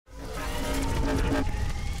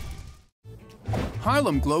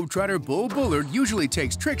Harlem Globetrotter Bull Bullard usually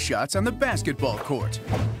takes trick shots on the basketball court.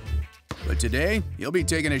 But today, he'll be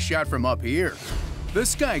taking a shot from up here. The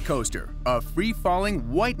Sky Coaster, a free-falling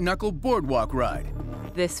white-knuckle boardwalk ride.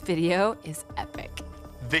 This video is epic.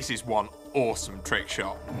 This is one awesome trick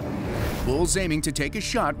shot. Bull's aiming to take a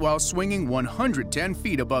shot while swinging 110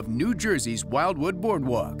 feet above New Jersey's Wildwood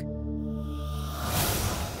Boardwalk.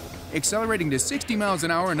 Accelerating to 60 miles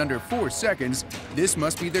an hour in under 4 seconds, this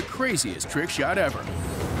must be the craziest trick shot ever.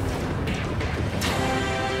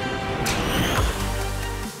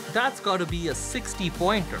 That's gotta be a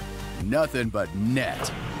 60-pointer. Nothing but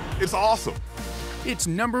net. It's awesome. It's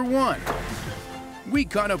 #1. We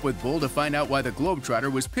caught up with Bull to find out why the Globetrotter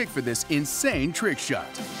was picked for this insane trick shot.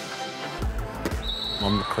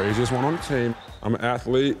 I'm the craziest one on the team. I'm an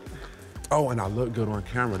athlete. Oh, and I look good on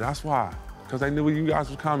camera. That's why. Because they knew you guys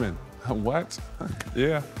was coming. What?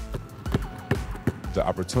 Yeah. The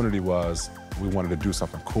opportunity was we wanted to do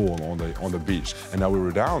something cool on the beach. And now we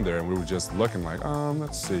were down there and we were just looking like,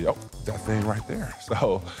 let's see. Oh, that thing right there.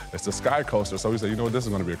 So it's the Sky Coaster. So we said, you know what, this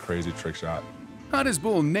is gonna be a crazy trick shot. How does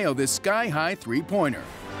Bull nail this sky-high three-pointer?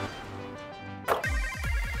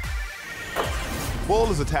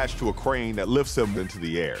 Bull is attached to a crane that lifts him into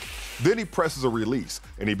the air. Then he presses a release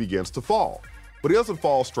and he begins to fall. But he doesn't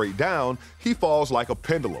fall straight down, he falls like a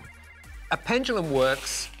pendulum. A pendulum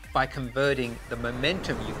works by converting the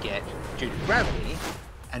momentum you get due to gravity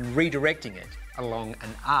and redirecting it along an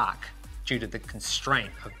arc due to the constraint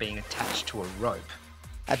of being attached to a rope.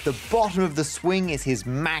 At the bottom of the swing is his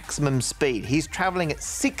maximum speed. He's traveling at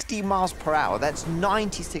 60 miles per hour. That's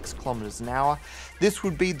 96 kilometers an hour. This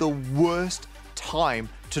would be the worst time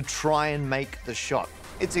to try and make the shot.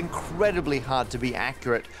 It's incredibly hard to be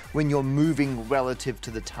accurate when you're moving relative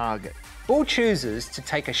to the target. Bull chooses to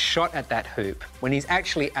take a shot at that hoop when he's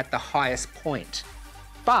actually at the highest point.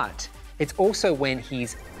 But it's also when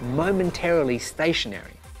he's momentarily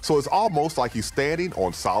stationary. So it's almost like he's standing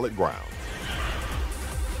on solid ground.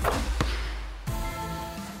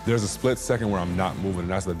 There's a split second where I'm not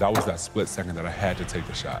moving, and that was that split second that I had to take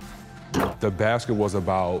the shot. The basket was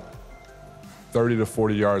about 30 to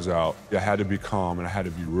 40 yards out. I had to be calm, and I had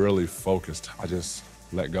to be really focused. I just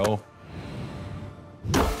let go.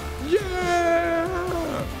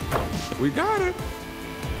 Yeah! We got it.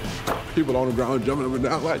 People on the ground jumping up and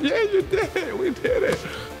down like, yeah, you did it, we did it.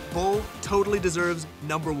 Bull totally deserves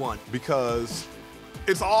 #1. Because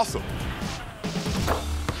it's awesome.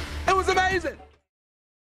 It was amazing.